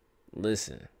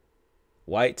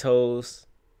 White toes,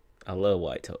 I love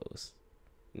white toes.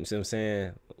 You see what I'm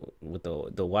saying? With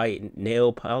the white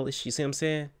nail polish, you see what I'm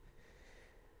saying?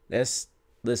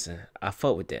 Listen, I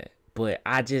fuck with that. But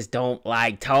I just don't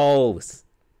like toes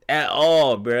at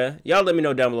all, bruh. Y'all let me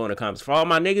know down below in the comments. For all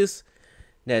my niggas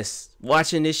that's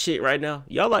watching this shit right now,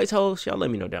 y'all like toes? Y'all let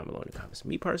me know down below in the comments.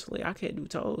 Me personally, I can't do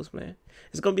toes, man.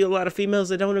 There's gonna be a lot of females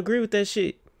that don't agree with that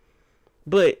shit.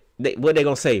 But what they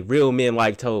gonna say? Real men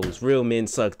like toes. Real men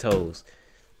suck toes.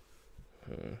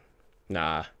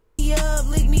 Nah.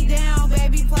 Lick me down,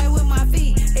 baby, play with my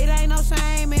feet. It ain't no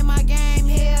shame in my game,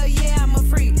 hell yeah, I'm a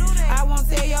freak. I won't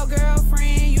tell your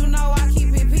girlfriend, you know I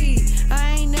keep it P.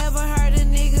 I ain't never heard a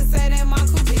nigga say that my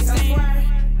coochie stink.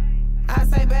 I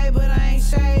say, babe, but I ain't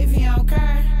shave, he don't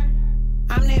care.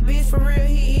 I'm that bitch for real,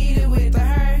 he eat it with the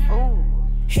her.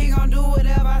 He gon' do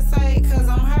whatever I say, cause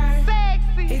I'm her.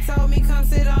 Sexy. He told me come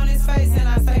sit on his face and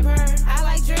I say purr. I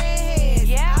like dreadheads,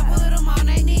 yeah. I put them on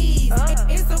their knees.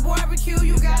 It's a barbecue,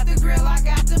 you got the grill, I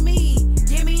got the meat.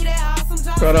 Give me that awesome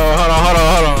job. Hold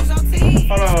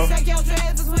on. Shake your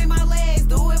dreads between my legs,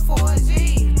 do it for a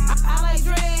G. I like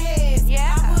dreadheads,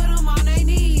 yeah. I put them on their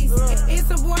knees. It's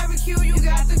a barbecue, you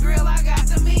got the grill, I got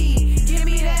the meat. Give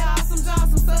me that awesome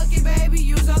job, suck it, baby,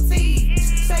 use your teeth.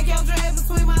 Shake your dreads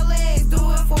between my legs, do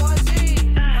it for a G.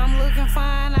 I'm looking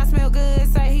fine, I smell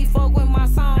good, say he fuck with my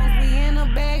songs. We in the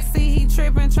backseat, he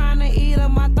tripping, trying to eat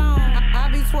up my thong. I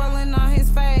be twirling on his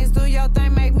face, do your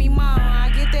thing, make me moan. I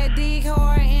get that dick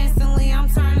hard instantly, I'm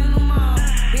turning them on.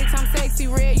 Bitch, I'm sexy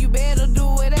red, you better do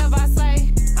whatever I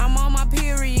say. I'm on my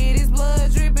period, his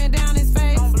blood dripping down his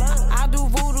face. I do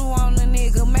voodoo on the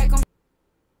nigga, make him.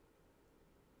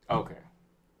 Okay.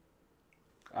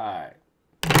 Alright.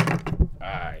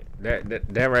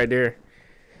 That right there,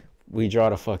 we draw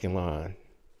the fucking line.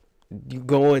 You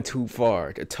going too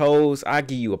far. The toes, I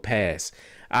give you a pass.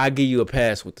 I give you a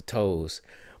pass with the toes.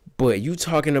 But you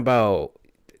talking about,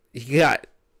 you got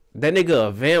that nigga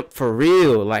a vamp for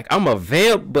real. Like, I'm a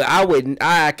vamp, but I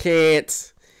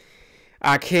can't.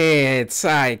 I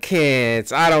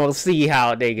don't see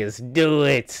how niggas do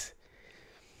it.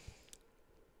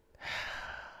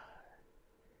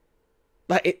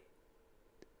 Like,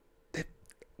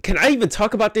 can I even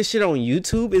talk about this shit on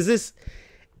YouTube? Is this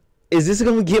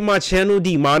gonna get my channel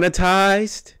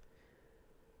demonetized?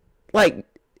 Like,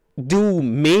 do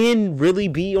men really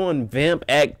be on vamp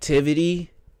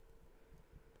activity?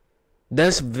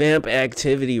 That's vamp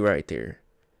activity right there.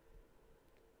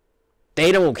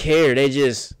 They don't care. They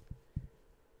just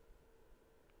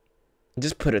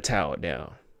put a towel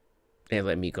down and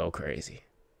let me go crazy.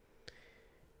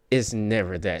 It's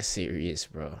never that serious,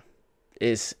 bro.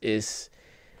 It's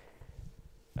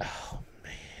oh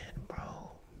man,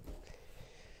 bro.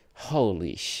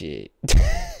 Holy shit.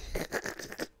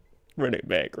 Run it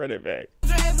back.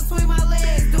 Between my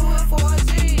legs, do it for a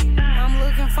G. I'm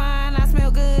looking fine, I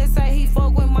smell good, say he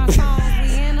fuck with my songs.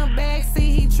 We in the backseat,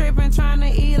 he tripping, trying to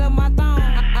eat up my thong.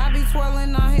 I be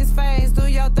twirling on his face, do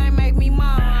your thing, make me moan.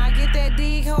 I get that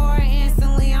dick hard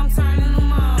instantly, I'm turning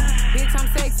them on. Bitch, I'm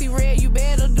sexy red, you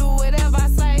better do whatever I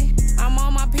say. I'm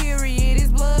on my period,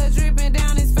 his blood dripping down.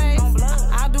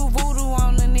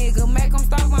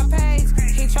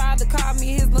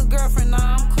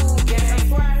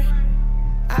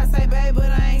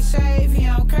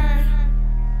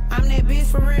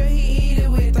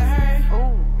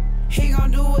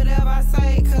 I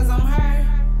say, cause I'm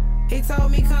her. He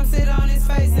told me come sit on his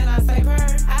face and I say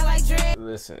her. I like dread.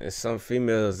 Listen, it's some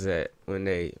females that when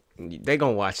they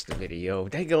gonna watch the video,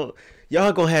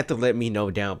 y'all gonna have to let me know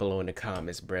down below in the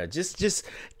comments, bruh. Just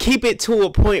keep it to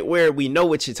a point where we know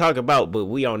what you're talking about, but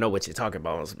we don't know what you're talking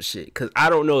about on some shit. Cause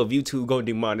I don't know if YouTube gonna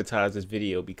demonetize this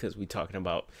video because we talking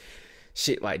about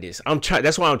shit like this.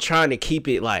 That's why I'm trying to keep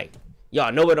it like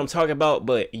y'all know what I'm talking about,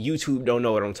 but YouTube don't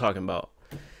know what I'm talking about.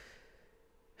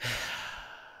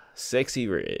 Sexyy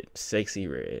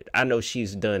Red. I know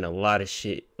she's done a lot of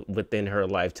shit within her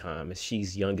lifetime, and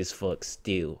she's young as fuck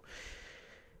still.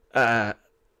 I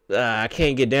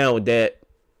can't get down with that.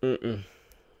 I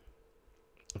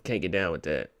can't get down with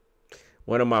that.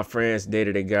 One of my friends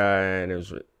dated a guy, and it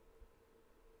was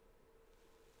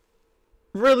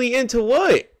really into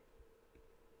what?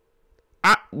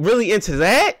 Really into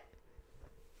that?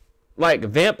 Like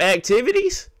vamp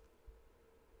activities?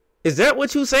 Is that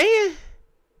what you saying?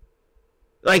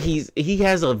 Like he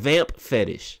has a vamp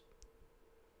fetish.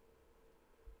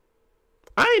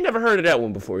 I ain't never heard of that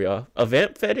one before, y'all. A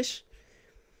vamp fetish?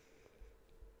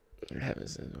 I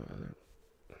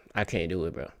can't do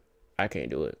it, bro. I can't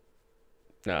do it.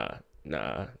 Nah.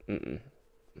 I'm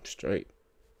straight.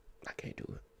 I can't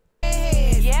do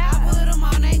it. Yeah, I put them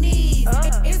on their knees.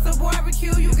 It's a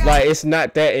barbecue. You got like, it's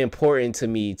not that important to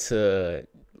me to.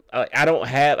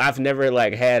 I've never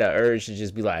like had an urge to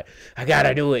just be like, I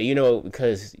gotta do it, you know,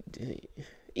 because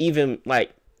even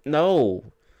like, no,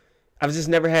 I've just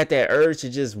never had that urge to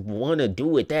just want to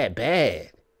do it that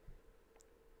bad.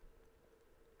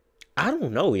 I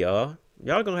don't know, y'all.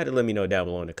 Y'all gonna have to let me know down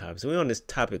below in the comments. We're on this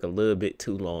topic a little bit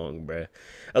too long, bruh.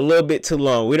 A little bit too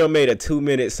long. We done made a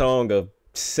 2-minute song of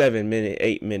 7-minute,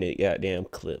 8-minute goddamn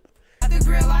clip. the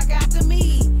grill, I got the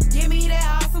meat. Give me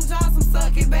that awesome Johnson,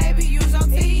 suck it, baby, use your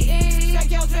teeth.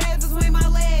 Shake your dreads between my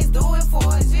legs, do it for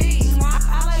a G.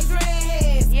 I like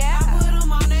dreadheads, yeah. I put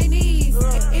them on their knees.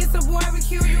 It's a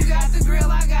barbecue, you got the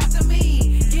grill, I got the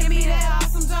meat. Give me that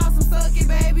awesome Johnson, suck it,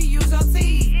 baby, use your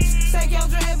teeth. Shake your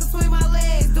dreads between my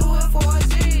legs, do it for a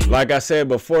G. Like I said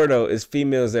before, though, it's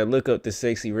females that look up to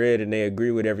Sexyy Red and they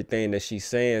agree with everything that she's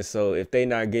saying. So if they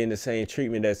not getting the same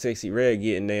treatment that Sexyy Red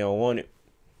getting, they don't want it.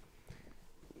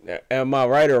 Am I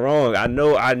right or wrong? I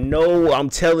know I'm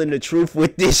telling the truth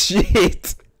with this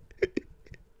shit.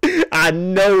 I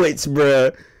know it's,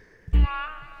 bruh.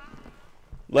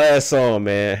 Last song,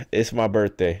 man. It's my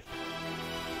birthday.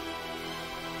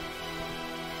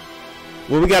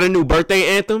 Well, we got a new birthday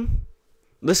anthem.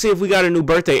 Let's see if we got a new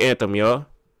birthday anthem, y'all.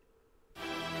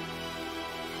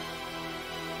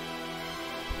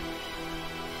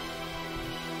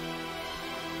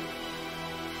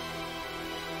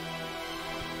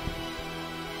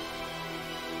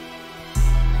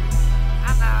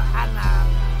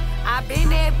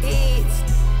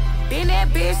 Been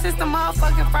that bitch since the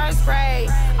motherfucking first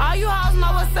grade. All you hoes know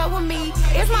what's up with me.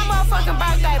 It's my motherfucking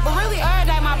birthday, but really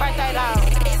every day my birthday though.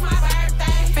 It's my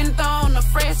birthday. Finna throw on a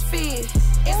fresh fit.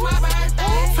 It's my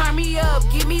birthday. Turn me up,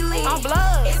 get me lit. On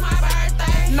blood. It's my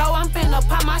birthday. No, I'm finna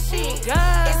pop my shit.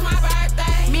 Yeah. It's my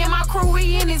birthday. Me and my crew,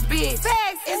 we in this bitch.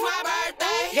 Sex. It's my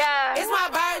birthday. Yeah. It's my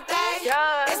birthday.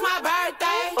 Yeah. It's my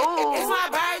birthday. Ooh. It's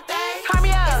my birthday. Turn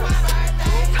me up. It's my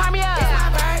birthday. Turn me up. It's my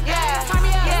birthday. Yeah. Turn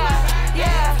me up.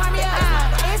 Yeah. Turn me up.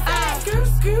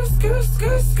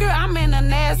 I'm in a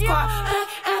NASCAR.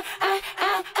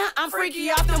 I'm freaky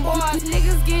off them boys.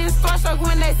 Niggas getting starstruck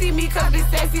when they see me cause it's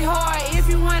sexy hard. If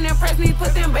you wanna impress me,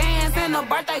 put them bands in the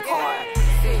birthday card.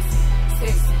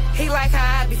 Sexy. He like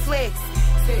how I be flex.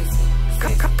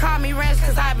 Call me ranch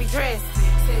cause I be dressed.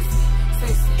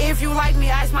 If you like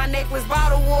me, ice my necklace.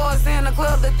 Bottle wars in the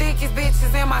club, the thickest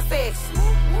bitches in my section.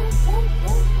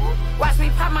 Watch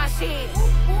me pop my shit.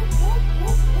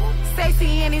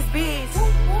 Sexy in his bitch.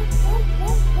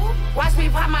 Watch me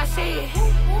pop my shit.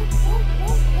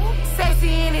 Sexy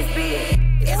in his bitch.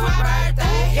 It's my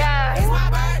birthday. Yeah. It's my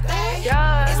birthday.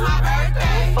 Yeah. It's my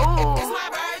birthday. Ooh. It's my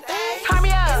birthday. Turn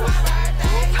me up. It's my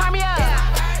birthday. Turn me up.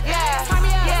 Yeah. Turn me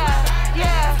up.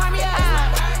 Yeah. Turn me up.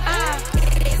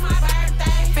 It's my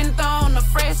birthday. Finna throw on a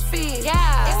fresh fit.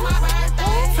 Yeah. It's my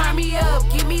birthday. Turn me up.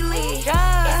 Get me lit.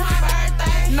 Yeah. It's my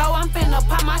birthday. No, I'm finna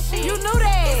pop my shit. You knew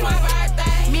that. It's my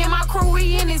birthday. Me and my crew,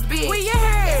 we in this bitch. We in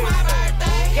here. It's my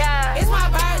birthday. Yeah. It's my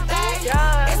birthday.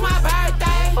 Yeah. It's my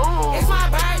birthday. Ooh. It's my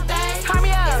birthday. Turn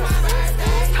me up. It's my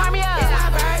birthday. Turn me up. It's my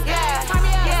birthday. Yeah. Turn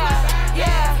me up.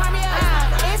 Yeah. Turn me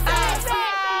up. It's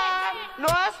Northside.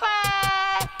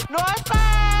 Northside.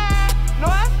 Northside.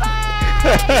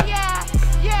 Northside.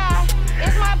 Yeah.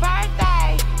 It's my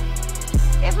birthday.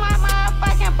 It's my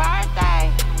motherfucking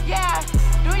birthday. Yeah.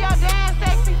 Do your dance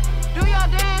sexy. Do your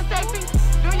dance sexy.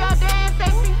 Do your dance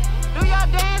sexy. Do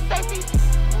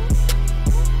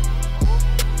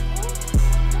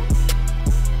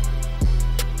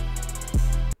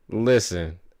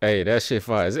listen. Hey, that shit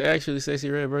fire. Is it actually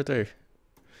Sexyy Red birthday?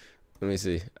 Let me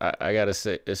see. I gotta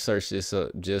search this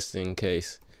up just in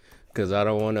case, cause I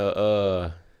don't wanna.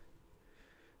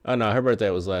 Oh no, her birthday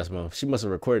was last month. She must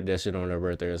have recorded that shit on her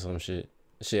birthday or some shit.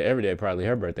 Shit, every day probably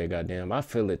her birthday. Goddamn, I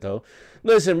feel it though.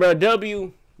 Listen, bro,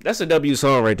 W. That's a W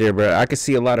song right there, bro. I could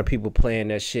see a lot of people playing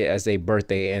that shit as their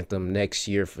birthday anthem next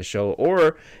year for sure.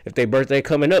 Or if their birthday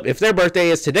coming up, if their birthday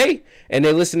is today and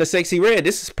they listen to Sexyy Red,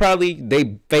 this is probably their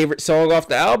favorite song off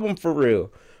the album for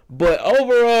real. But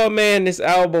overall, man, this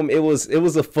album, it was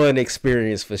a fun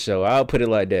experience for sure. I'll put it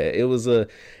like that. It was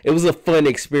a fun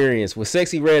experience. With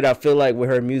Sexyy Red, I feel like with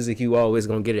her music, you always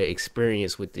gonna get an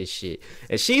experience with this shit.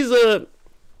 And she's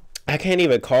I can't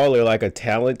even call her like a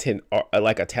talented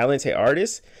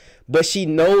artist, but she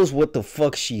knows what the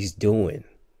fuck she's doing.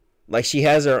 Like, she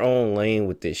has her own lane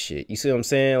with this shit. You see what I'm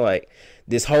saying? Like,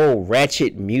 this whole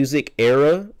ratchet music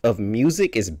era of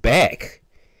music is back.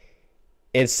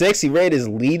 And Sexyy Red is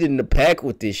leading the pack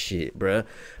with this shit, bruh.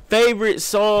 Favorite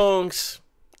songs?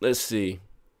 Let's see.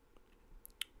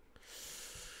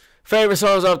 Favorite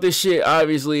songs off this shit,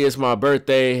 obviously, it's my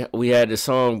birthday. We had the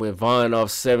song with Vaughn off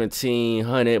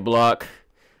 1700 Block.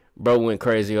 Bro went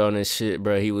crazy on this shit,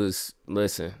 bro. He was,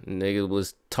 listen, nigga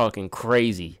was talking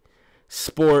crazy.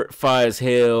 Sport, fire as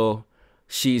hell.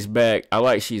 She's Back. I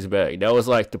like She's Back. That was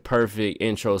like the perfect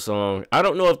intro song. I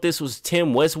don't know if this was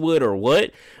Tim Westwood or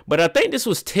what, but I think this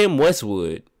was Tim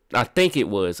Westwood. I think it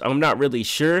was. I'm not really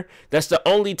sure. That's the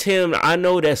only Tim I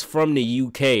know that's from the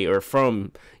UK or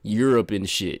from Europe and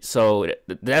shit. So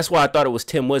that's why I thought it was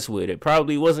Tim Westwood. It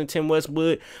probably wasn't Tim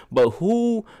Westwood, but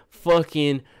who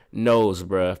fucking knows,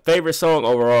 bruh. Favorite song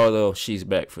overall, though, She's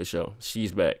Back for sure.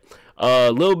 She's Back.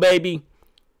 Lil Baby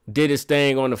did his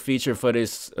thing on the feature for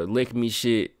this Lick Me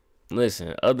shit.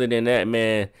 Listen, other than that,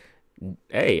 man,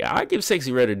 hey, I give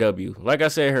Sexyy Red a W. Like I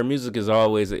said, her music is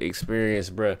always an experience,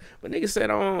 bruh. But nigga said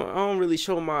I don't really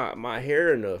show my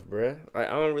hair enough, bruh. Like,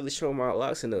 I don't really show my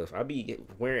locks enough. I be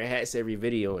wearing hats every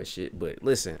video and shit. But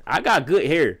listen, I got good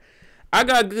hair. I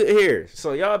got good hair.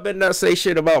 So y'all better not say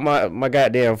shit about my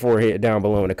goddamn forehead down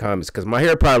below in the comments, because my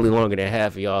hair probably longer than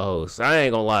half of y'all hoes. I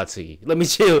ain't gonna lie to you. Let me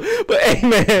chill. But hey,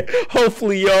 man,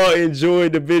 hopefully y'all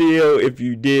enjoyed the video. If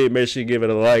you did, make sure you give it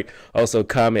a like. Also,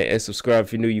 comment and subscribe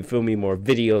if you're new. You feel me? More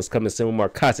videos coming soon. More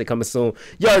content coming soon.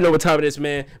 Y'all know what time it is,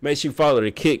 man. Make sure you follow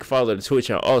the Kick, follow the Twitch,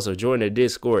 and also join the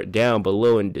Discord down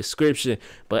below in the description.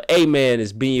 But hey, man,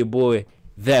 it's been your boy,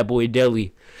 That Boy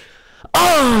Deli.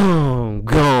 Oh,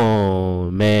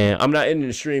 gone, man. I'm not ending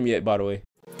the stream yet, by the way.